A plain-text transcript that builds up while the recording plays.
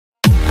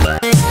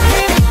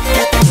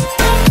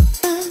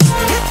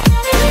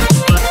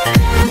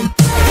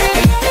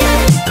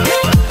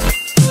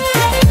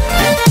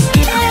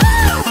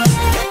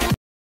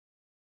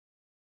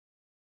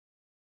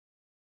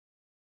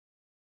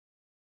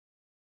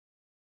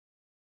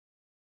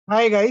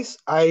Hi guys,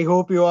 I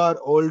hope you are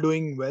all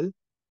doing well.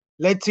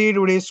 Let's see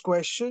today's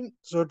question.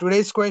 So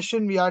today's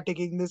question we are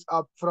taking this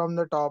up from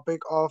the topic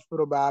of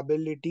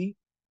probability.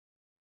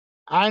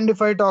 And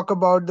if I talk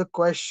about the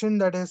question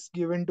that is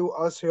given to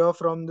us here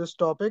from this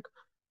topic,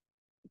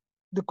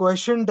 the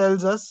question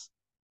tells us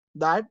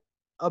that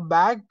a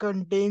bag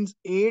contains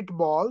 8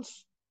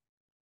 balls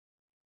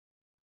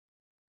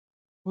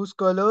whose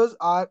colors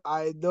are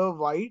either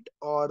white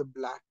or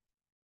black.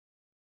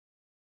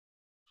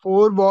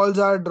 4 balls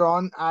are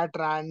drawn at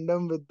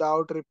random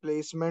without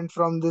replacement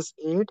from this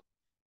 8,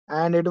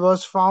 and it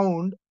was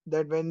found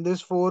that when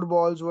these 4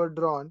 balls were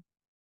drawn,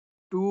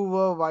 two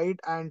were white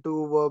and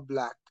two were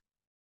black.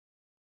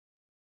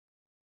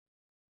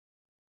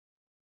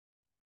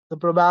 The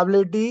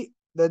probability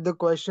that the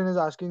question is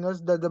asking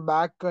us that the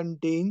bag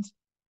contains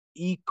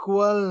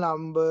equal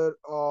number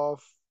of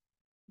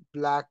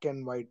black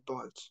and white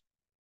balls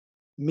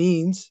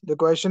means the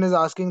question is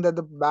asking that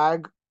the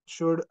bag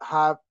should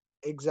have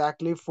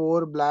exactly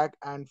 4 black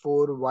and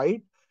 4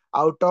 white,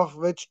 out of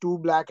which 2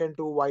 black and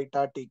 2 white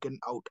are taken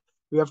out.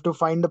 We have to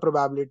find the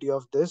probability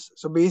of this.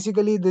 So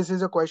basically this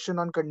is a question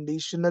on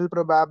conditional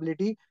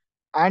probability.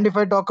 And if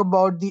I talk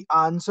about the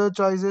answer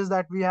choices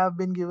that we have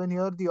been given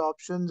here, the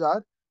options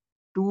are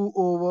 2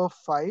 over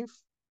 5.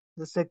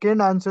 The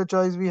second answer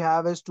choice we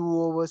have is 2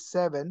 over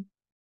 7.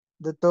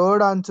 The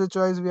third answer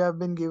choice we have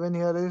been given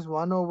here is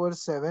 1 over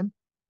 7.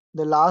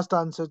 The last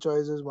answer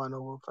choice is 1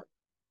 over 5.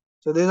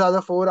 So these are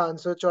the four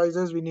answer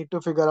choices. We need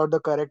to figure out the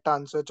correct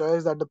answer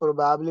choice, that the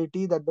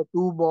probability that the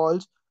two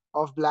balls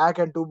of black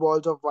and two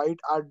balls of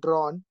white are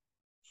drawn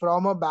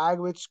from a bag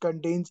which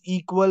contains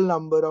equal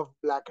number of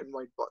black and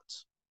white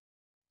balls.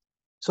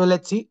 So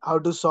let's see how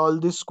to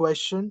solve this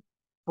question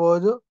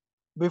further.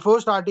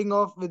 Before starting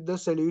off with the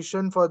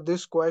solution for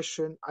this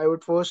question, I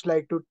would first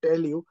like to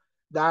tell you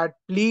that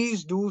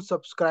please do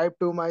subscribe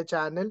to my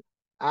channel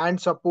and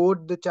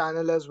support the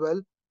channel as well,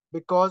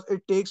 because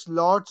it takes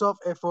lots of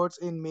efforts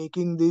in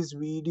making these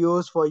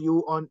videos for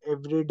you on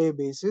everyday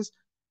basis,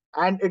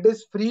 and it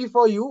is free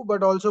for you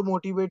but also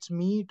motivates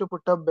me to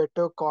put up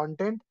better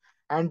content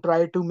and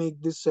try to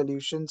make these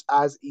solutions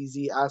as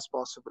easy as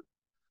possible.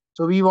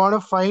 So we want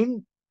to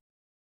find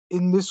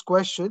in this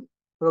question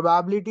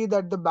probability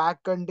that the bag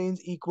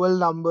contains equal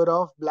number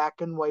of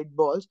black and white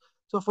balls.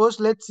 So first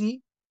let's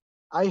see.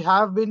 I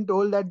have been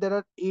told that there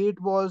are 8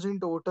 balls in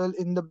total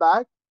in the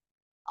bag,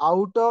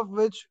 out of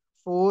which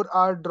 4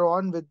 are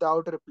drawn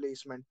without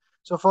replacement.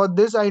 So for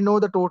this I know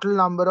the total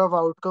number of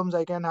outcomes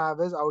I can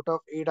have is, out of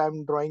 8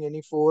 I'm drawing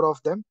any 4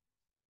 of them.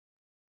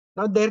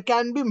 Now there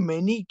can be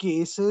many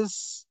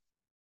cases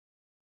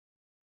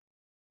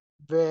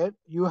where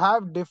you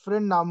have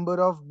different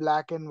number of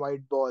black and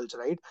white balls,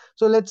 right?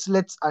 So let's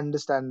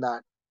understand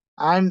that.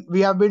 And we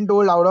have been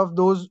told out of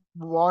those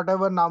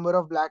whatever number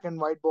of black and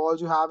white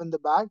balls you have in the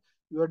bag,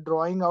 you are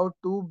drawing out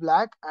two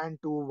black and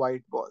two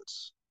white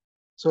balls.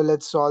 So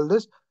let's solve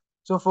this.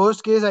 So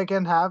first case I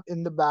can have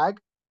in the bag,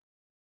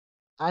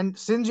 and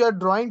since you are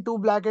drawing two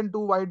black and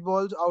two white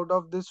balls out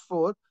of this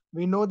four,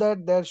 we know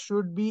that there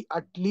should be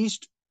at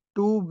least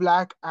two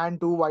black and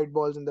two white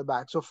balls in the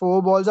bag. So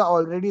four balls are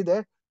already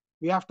there.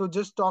 We have to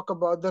just talk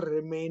about the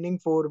remaining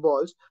four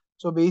balls.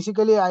 So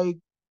basically, I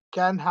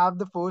can have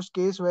the first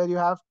case where you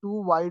have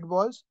two white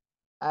balls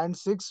and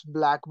six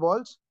black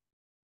balls.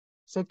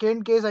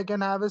 Second case I can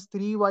have is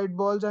three white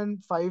balls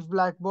and five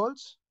black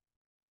balls.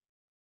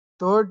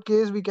 Third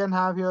case we can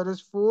have here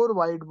is four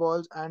white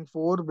balls and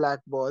four black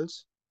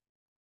balls.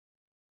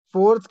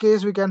 Fourth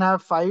case we can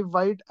have five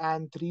white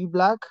and three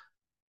black.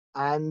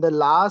 And the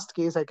last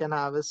case I can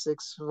have is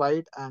six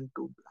white and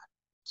two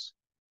blacks.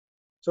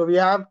 So we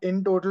have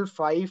in total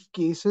five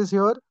cases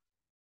here.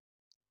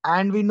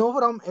 And we know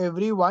from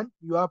everyone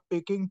you are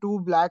picking two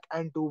black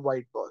and two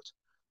white balls.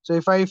 So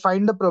if I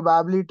find the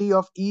probability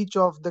of each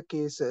of the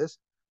cases,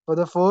 for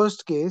the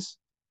first case,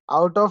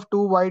 out of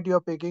two white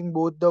you're picking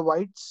both the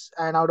whites,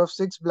 and out of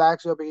six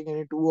blacks you're picking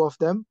any two of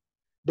them.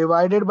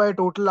 Divided by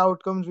total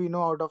outcomes, we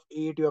know out of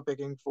eight you're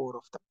picking four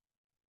of them.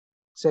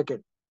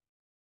 Second,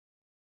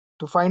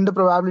 to find the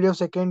probability of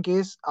second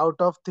case, out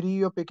of 3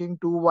 you're picking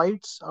 2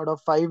 whites, out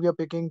of 5 you're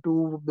picking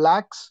 2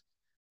 blacks,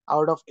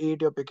 out of 8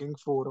 you're picking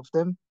 4 of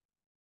them.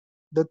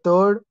 The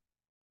third,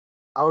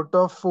 out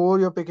of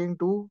 4 you're picking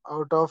 2,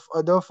 out of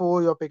other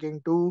 4 you're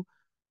picking 2,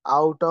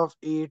 out of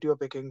 8 you're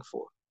picking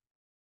 4.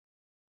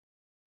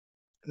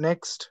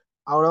 Next,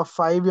 out of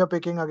 5 you're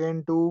picking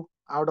again 2,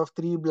 out of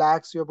 3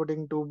 blacks you're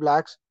picking 2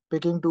 blacks,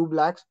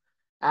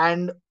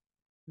 and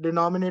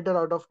denominator,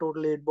 out of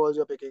total 8 balls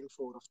you're picking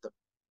 4 of them.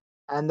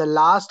 And the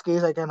last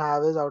case I can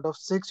have is, out of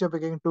 6 you're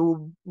picking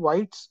 2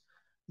 whites,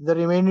 the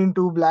remaining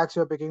 2 blacks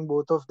you're picking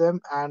both of them,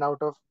 and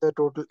out of the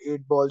total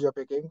 8 balls you're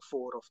picking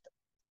 4 of them.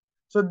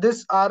 So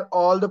these are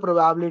all the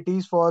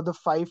probabilities for the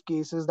 5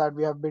 cases that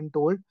we have been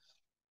told.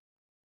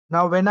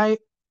 Now when I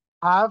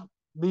have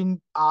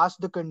been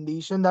asked the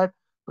condition that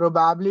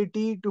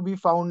probability to be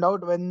found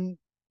out when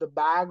the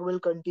bag will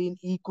contain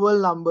equal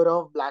number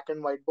of black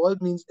and white balls,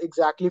 means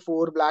exactly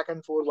 4 black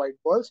and 4 white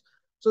balls.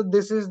 So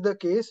this is the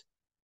case.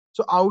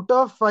 So out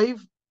of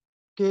 5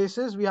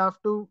 cases, we have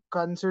to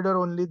consider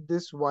only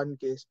this one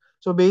case.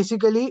 So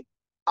basically,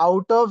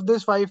 out of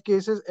this 5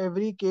 cases,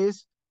 every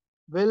case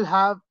will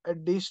have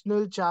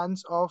additional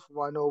chance of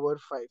 1 over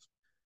 5,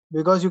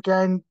 because you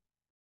can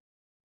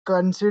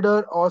consider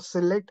or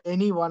select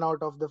any one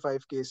out of the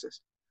 5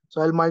 cases.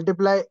 So I'll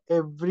multiply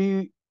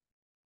every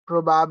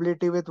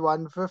probability with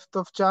 1/5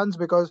 of chance,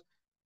 because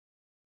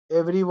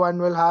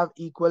everyone will have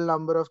equal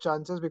number of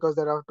chances, because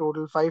there are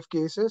total 5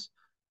 cases.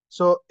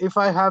 So if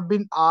I have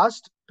been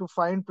asked to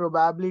find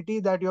probability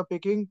that you're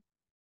picking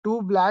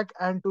two black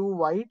and two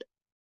white,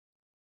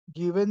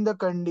 given the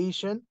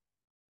condition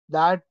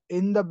that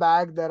in the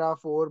bag there are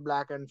four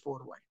black and four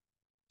white.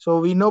 So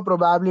we know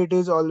probability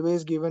is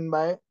always given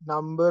by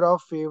number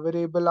of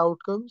favorable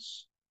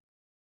outcomes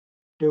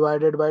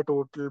divided by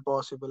total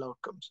possible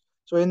outcomes.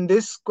 So in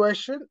this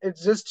question,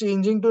 it's just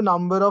changing to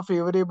number of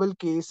favorable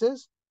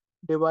cases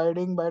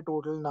dividing by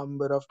total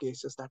number of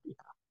cases that we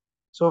have.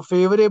 So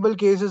favorable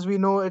cases, we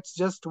know it's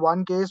just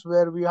one case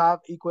where we have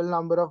equal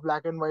number of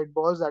black and white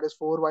balls, that is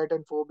four white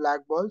and four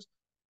black balls.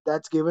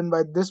 That's given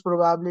by this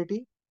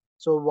probability.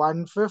 So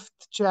 1/5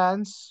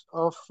 chance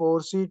of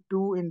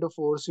 4C2 into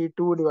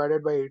 4C2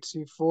 divided by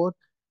 8C4.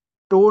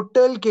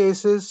 Total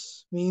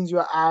cases means you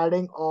are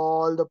adding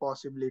all the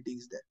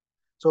possibilities there.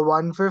 So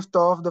 1/5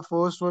 of the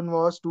first one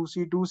was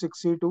 2C2,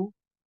 6C2,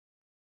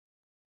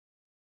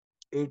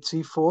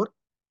 8C4.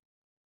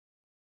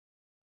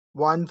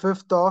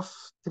 1/5 of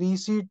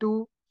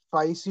 3C2,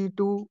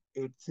 5C2,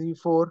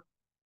 8C4.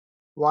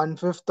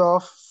 1/5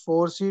 of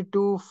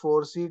 4C2,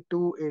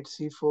 4C2,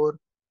 8C4.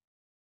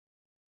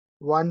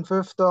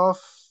 1/5 of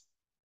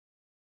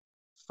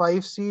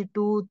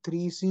 5C2,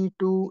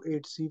 3C2,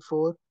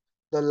 8C4.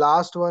 The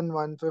last one,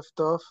 1/5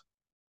 of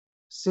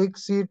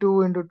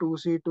 6C2 into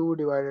 2C2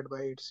 divided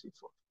by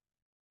 8C4.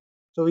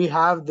 So we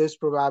have this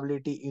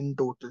probability in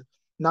total.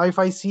 Now, if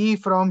I see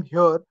from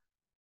here,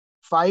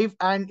 5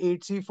 and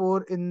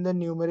 8C4 in the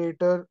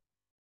numerator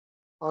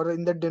or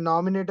in the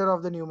denominator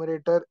of the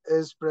numerator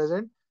is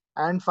present,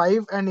 and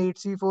 5 and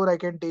 8C4 I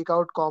can take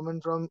out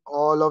common from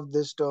all of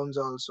these terms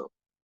also.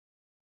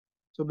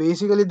 So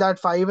basically that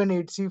 5 and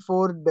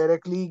 8C4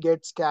 directly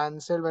gets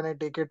cancelled when I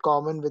take it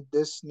common with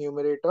this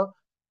numerator,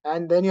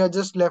 and then you're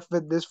just left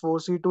with this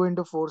 4C2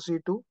 into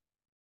 4C2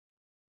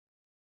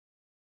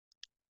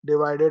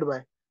 divided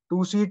by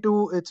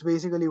 2C2, it's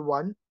basically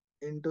 1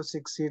 into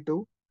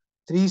 6C2.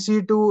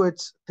 3C2,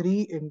 it's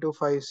 3 into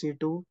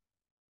 5C2.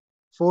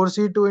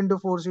 4C2 into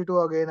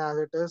 4C2 again as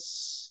it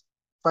is.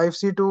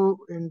 5C2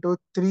 into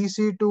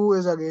 3C2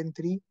 is again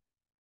 3.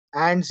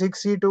 And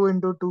 6C2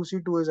 into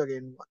 2C2 is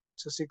again 1.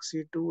 So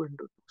 6C2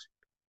 into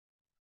 2C2.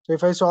 So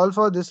if I solve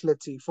for this,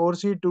 let's see.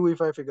 4C2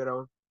 if I figure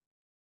out.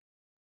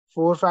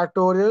 4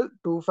 factorial,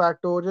 2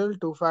 factorial,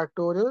 2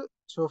 factorial.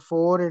 So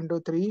 4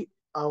 into 3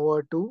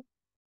 over 2.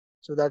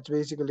 So that's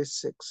basically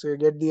 6. So you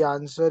get the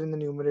answer in the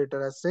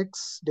numerator as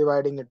 6,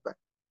 dividing it by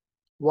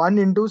 1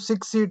 into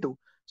 6C2.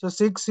 So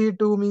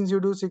 6C2 means you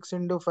do 6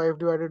 into 5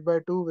 divided by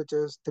 2, which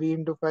is 3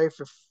 into 5,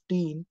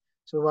 15.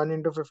 So 1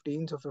 into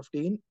 15, so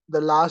 15.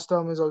 The last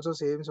term is also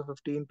same, so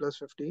 15 plus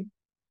 15.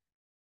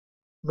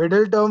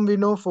 Middle term we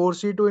know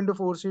 4C2 into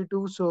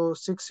 4C2, so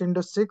 6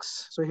 into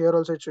 6. So here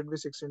also it should be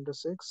 6 into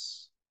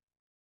 6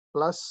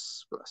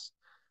 plus plus.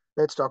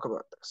 Let's talk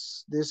about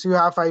this. This you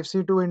have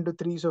 5C2 into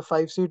 3. So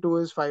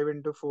 5C2 is 5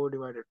 into 4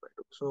 divided by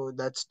 2. So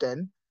that's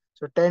 10.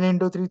 So 10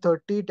 into 3,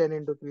 30. 10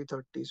 into 3,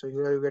 30. So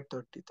here you get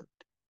 30, 30.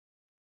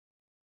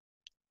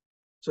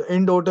 So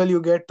in total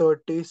you get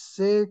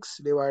 36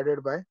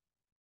 divided by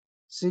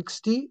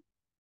 60,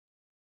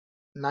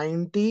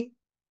 90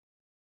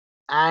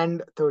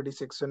 and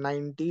 36. So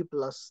 90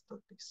 plus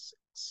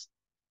 36.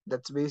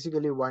 That's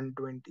basically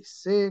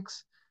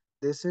 126.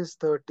 This is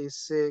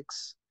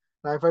 36.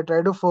 Now if I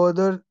try to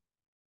further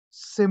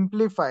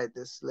simplify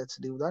this, let's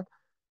do that.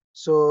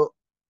 So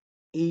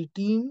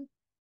 18,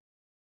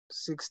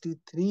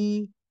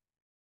 63,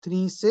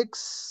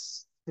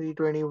 36,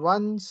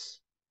 321s,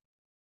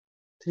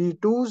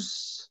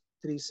 32s,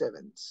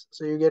 37s.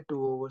 So you get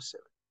 2 over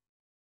 7.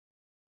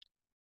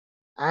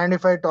 And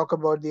if I talk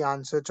about the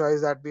answer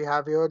choice that we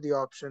have here, the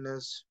option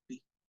is B.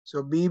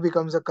 So B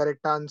becomes the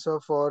correct answer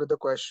for the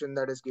question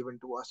that is given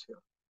to us here.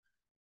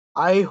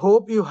 I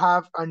hope you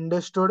have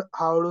understood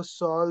how to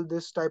solve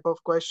this type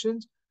of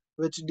questions,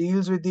 which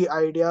deals with the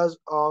ideas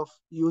of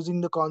using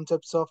the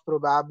concepts of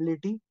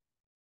probability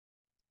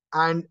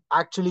and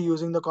actually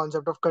using the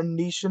concept of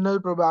conditional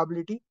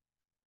probability.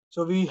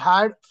 So we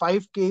had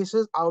 5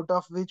 cases out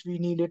of which we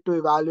needed to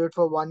evaluate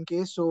for one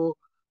case. So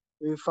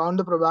we found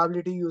the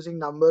probability using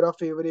number of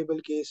favorable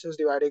cases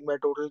dividing by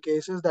total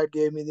cases. That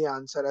gave me the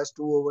answer as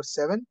 2 over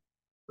 7,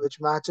 which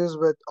matches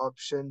with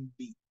option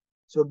B.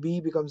 So B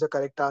becomes the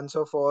correct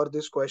answer for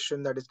this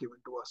question that is given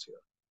to us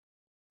here.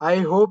 I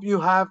hope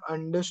you have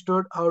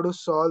understood how to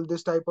solve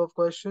this type of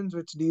questions,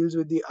 which deals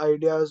with the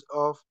ideas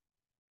of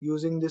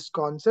using these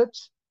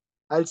concepts.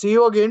 I'll see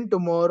you again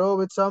tomorrow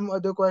with some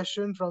other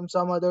question from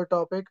some other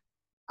topic.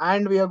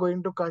 And we are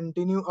going to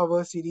continue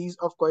our series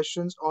of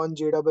questions on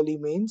JEE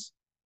mains.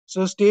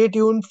 So stay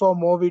tuned for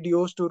more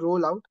videos to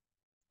roll out.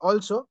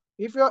 Also,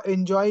 if you're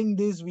enjoying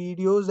these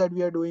videos that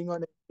we are doing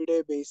on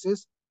everyday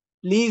basis,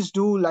 please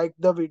do like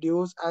the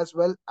videos as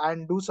well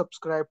and do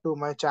subscribe to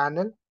my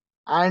channel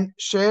and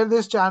share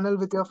this channel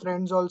with your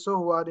friends also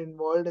who are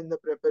involved in the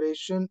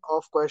preparation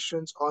of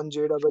questions on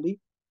JEE,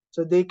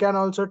 so they can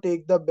also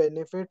take the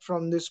benefit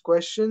from these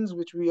questions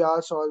which we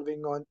are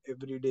solving on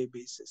everyday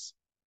basis.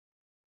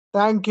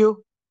 Thank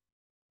you.